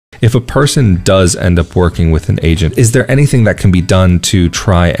If a person does end up working with an agent, is there anything that can be done to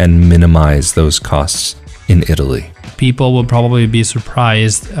try and minimize those costs in Italy? People will probably be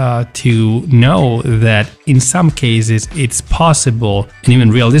surprised to know that in some cases it's possible and even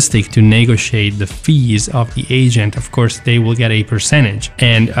realistic to negotiate the fees of the agent. Of course, they will get a percentage,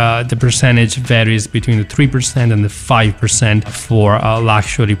 and the percentage varies between the 3% and the 5% for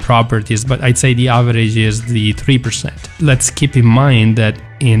luxury properties, but I'd say the average is the 3%. Let's keep in mind that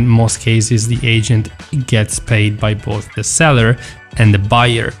in most cases the agent gets paid by both the seller and the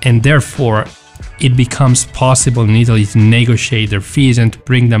buyer, and therefore it becomes possible in Italy to negotiate their fees and to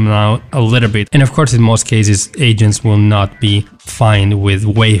bring them down a little bit. And of course, in most cases, agents will not be fine with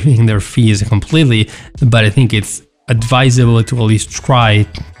waiving their fees completely, but I think it's advisable to at least try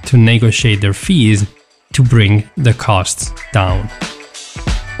to negotiate their fees to bring the costs down.